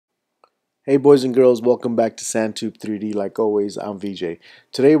Hey boys and girls, welcome back to Santube 3D. Like always, I'm VJ.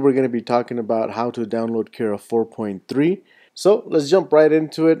 Today we're going to be talking about how to download Cura 4.3. So let's jump right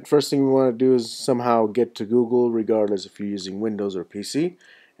into it. First thing we want to do is somehow get to Google, regardless if you're using Windows or PC.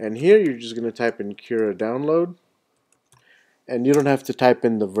 And here you're just going to type in Cura download, and you don't have to type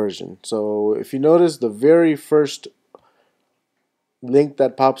in the version. So if you notice, the very first link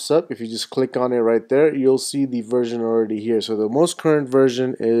that pops up, if you just click on it right there, you'll see the version already here. So the most current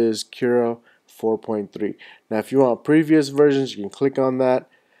version is Cura 4.3. Now if you want previous versions, you can click on that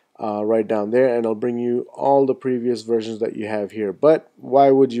right down there, and it'll bring you all the previous versions that you have here. But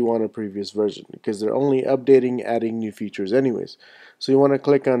why would you want a previous version? Because they're only updating, adding new features anyways. So you want to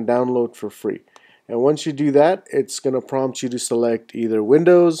click on download for free, and once you do that, it's going to prompt you to select either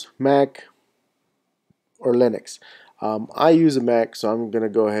Windows, Mac, or Linux. I use a Mac, so I'm going to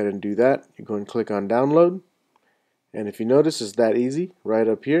go ahead and do that. You go and click on download, and if you notice, it's that easy right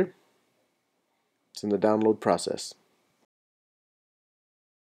up here. It's in the download process.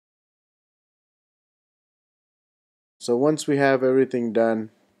 So once we have everything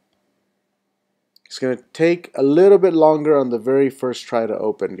done, it's going to take a little bit longer on the very first try to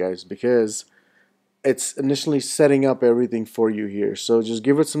open, guys, because it's initially setting up everything for you here. So just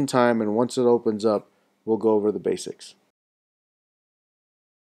give it some time, and once it opens up, we'll go over the basics.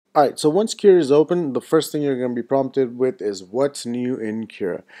 Alright, so once Cura is open, the first thing you're going to be prompted with is what's new in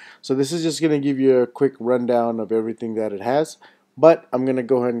Cura. So this is just going to give you a quick rundown of everything that it has, but I'm going to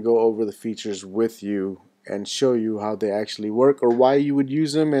go ahead and go over the features with you and show you how they actually work, or why you would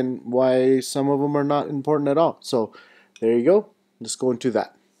use them, and why some of them are not important at all. So there you go. Let's go into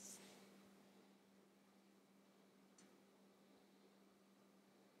that.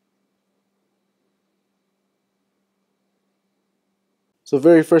 So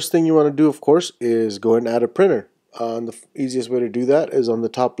very first thing you want to do, of course, is go and add a printer. And the easiest way to do that is on the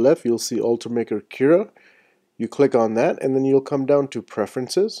top left, you'll see Ultimaker Cura. You click on that, and then you'll come down to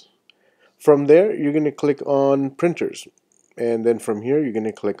Preferences. From there, you're going to click on Printers, and then from here, you're going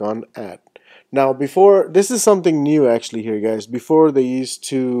to click on Add. Now, before, this is something new actually here, guys. Before, they used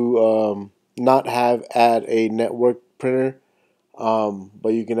to not add a network printer, but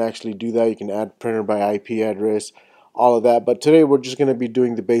you can actually do that. You can add printer by IP address, all of that. But today, we're just going to be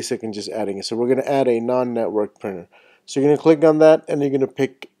doing the basic and just adding it. So we're going to add a non-network printer. So you're going to click on that, and you're going to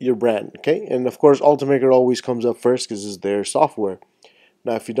pick your brand, okay? And of course, Ultimaker always comes up first because it's their software.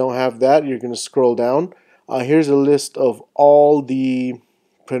 Now, if you don't have that, you're going to scroll down. Here's a list of all the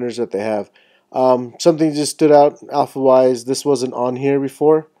printers that they have. Something just stood out alpha-wise. This wasn't on here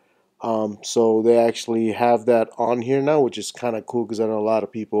before. So they actually have that on here now, which is kind of cool because I know a lot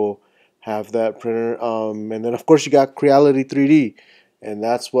of people have that printer. And then, of course, you got Creality 3D, and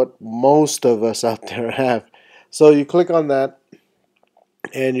that's what most of us out there have. So you click on that,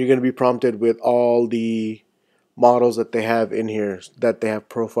 and you're going to be prompted with all the models that they have in here, that they have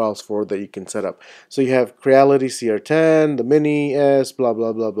profiles for, that you can set up. So you have Creality CR10, the Mini S, blah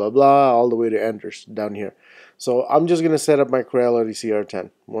blah blah blah blah, all the way to Enders down here. So I'm just going to set up my Creality CR10.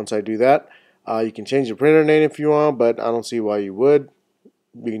 Once I do that, you can change the printer name if you want, but I don't see why you would.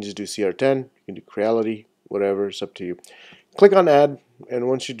 You can just do CR10, you can do Creality, whatever, it's up to you. Click on Add, and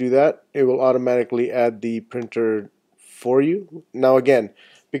once you do that, it will automatically add the printer for you. Now again,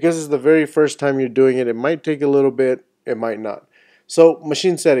 because it's the very first time you're doing it, it might take a little bit, it might not. So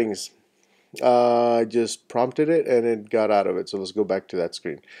machine settings, I just prompted it and it got out of it. So let's go back to that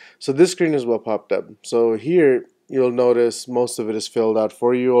screen. So this screen is what popped up. So here you'll notice most of it is filled out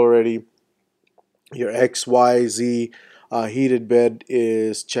for you already. Your X, Y, Z heated bed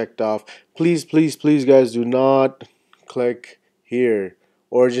is checked off. Please, please, please, guys, do not click here,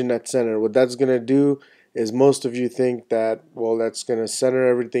 origin at center. What that's going to do is, most of you think that, well, that's going to center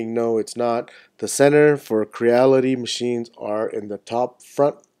everything. No, it's not. The center for Creality machines are in the top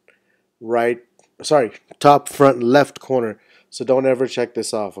front top front left corner. So don't ever check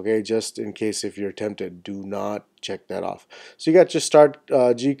this off, okay? Just in case if you're tempted, do not check that off. So you got your start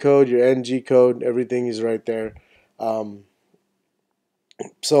G code, your end G code, everything is right there.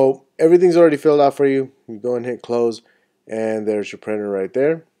 So everything's already filled out for you. You go and hit close, and there's your printer right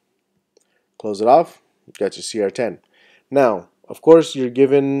there. Close it off. You got your CR10. Now, of course, you're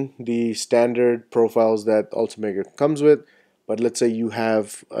given the standard profiles that Ultimaker comes with. But let's say you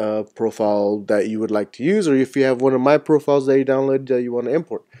have a profile that you would like to use, or if you have one of my profiles that you downloaded that you want to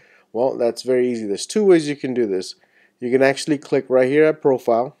import. Well, that's very easy. There's two ways you can do this. You can actually click right here at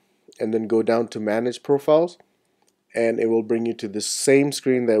Profile, and then go down to Manage Profiles, and it will bring you to the same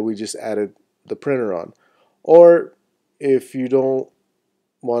screen that we just added the printer on. Or if you don't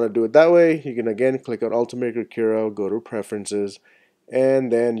want to do it that way, you can again click on Ultimaker Cura, go to Preferences,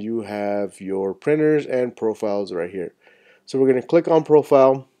 and then you have your printers and profiles right here. So we're going to click on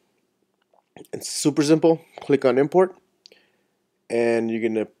profile. It's super simple. Click on import, and you're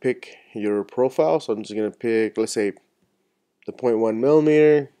going to pick your profile. So I'm just going to pick, let's say, the 0.1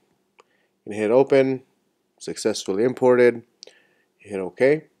 millimeter, and hit open. Successfully imported. Hit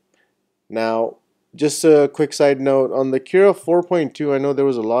OK. Now, just a quick side note on the Cura 4.2, I know there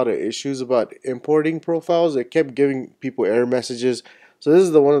was a lot of issues about importing profiles. It kept giving people error messages. So this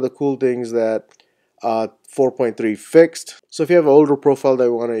is one of the cool things that 4.3 fixed. So if you have an older profile that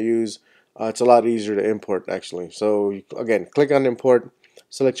you want to use, it's a lot easier to import actually. So again, click on import,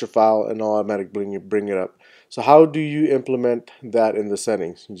 select your file, and it'll automatically bring it up. So how do you implement that in the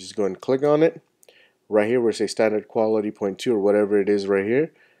settings? You just go and click on it. Right here where it says standard quality 0.2 or whatever it is right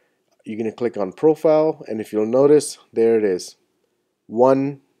here, you're going to click on profile, and if you'll notice, there it is,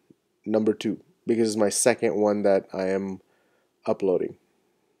 number 2, because it's my second one that I am uploading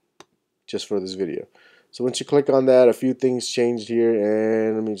just for this video. So once you click on that, a few things changed here,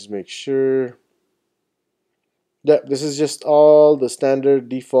 and let me just make sure. Yep, this is just all the standard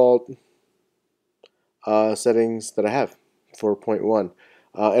default settings that I have for 0.1,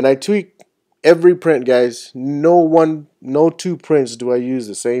 and I tweak every print, guys. No two prints do I use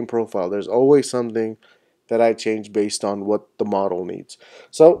the same profile. There's always something that I change based on what the model needs.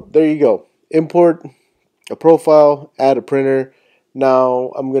 So there you go. Import a profile, add a printer.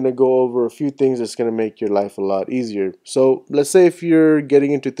 Now I'm going to go over a few things that's going to make your life a lot easier. So let's say if you're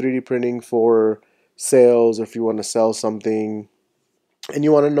getting into 3D printing for sales, or if you want to sell something and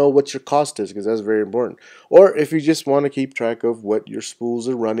you want to know what your cost is, because that's very important. Or if you just want to keep track of what your spools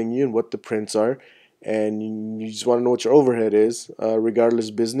are running you and what the prints are, and you just want to know what your overhead is,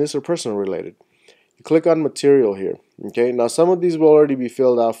 regardless business or personal related. You click on material here. Okay, now some of these will already be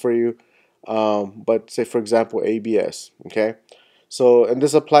filled out for you, but say for example ABS. Okay, so and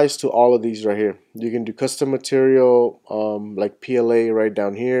this applies to all of these right here. You can do custom material, like PLA right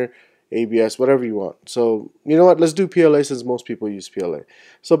down here, ABS, whatever you want. So you know what, let's do PLA since most people use PLA.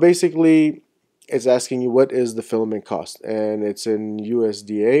 So basically it's asking you what is the filament cost, and it's in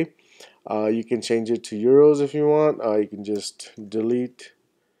USDA. You can change it to euros if you want. You can just delete,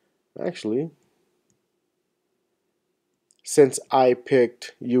 actually, since I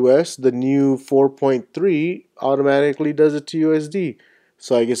picked US, the new 4.3 automatically does it to USD.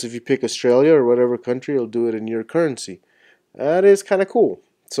 So I guess if you pick Australia or whatever country, it'll do it in your currency. That is kind of cool.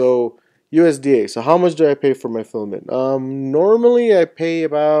 So USDA. So how much do I pay for my filament? Normally I pay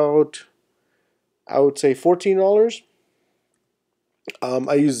about, I would say $14.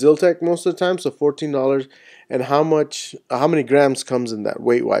 I use Ziltech most of the time, so $14. And how many grams comes in that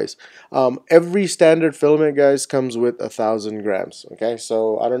weight wise? Every standard filament, guys, comes with 1,000 grams. Okay,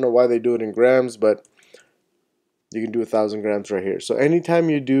 so I don't know why they do it in grams, but you can do 1,000 grams right here. So anytime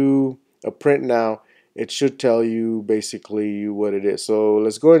you do a print now, it should tell you basically what it is. So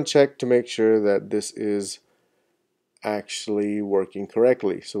let's go and check to make sure that this is actually working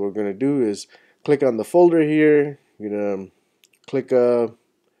correctly. So what we're going to do is click on the folder here. You're going to click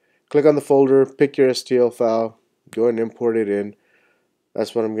on the folder, pick your STL file, go and import it in.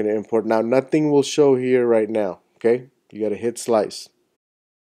 That's what I'm going to import. Now nothing will show here right now. Okay, you got to hit slice.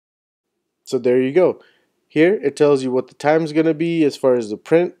 So there you go. Here it tells you what the time's going to be as far as the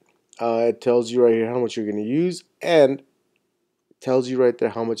print. It tells you right here how much you're going to use, and tells you right there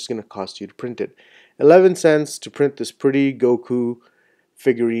how much it's going to cost you to print it. 11 cents to print this pretty Goku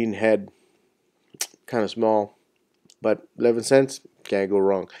figurine head. Kind of small, but 11 cents, can't go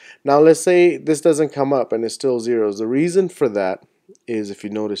wrong. Now let's say this doesn't come up and it's still zeros. The reason for that is, if you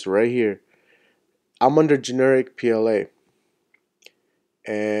notice right here, I'm under generic PLA,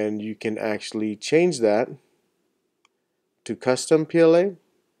 and you can actually change that to custom PLA,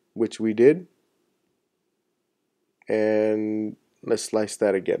 which we did, and let's slice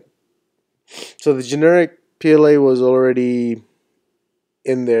that again. So the generic PLA was already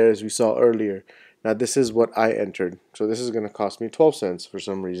in there as we saw earlier. Now this is what I entered, so this is going to cost me 12 cents for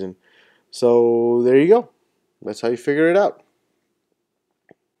some reason. So there you go. That's how you figure it out.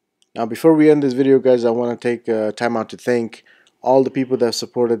 Now before we end this video, guys, I want to take time out to thank all the people that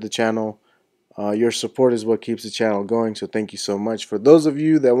supported the channel. Your support is what keeps the channel going, so thank you so much. For those of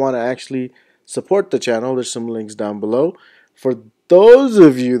you that want to actually support the channel, there's some links down below. For those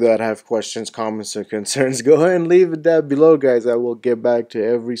of you that have questions, comments, or concerns, go ahead and leave it down below, guys. I will get back to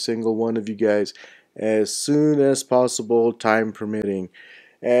every single one of you guys as soon as possible, time permitting.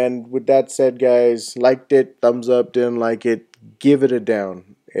 And with that said, guys, liked it, thumbs up, didn't like it, give it a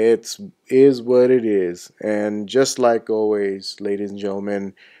down. It is what it is. And just like always, ladies and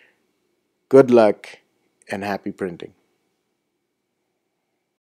gentlemen, good luck and happy printing.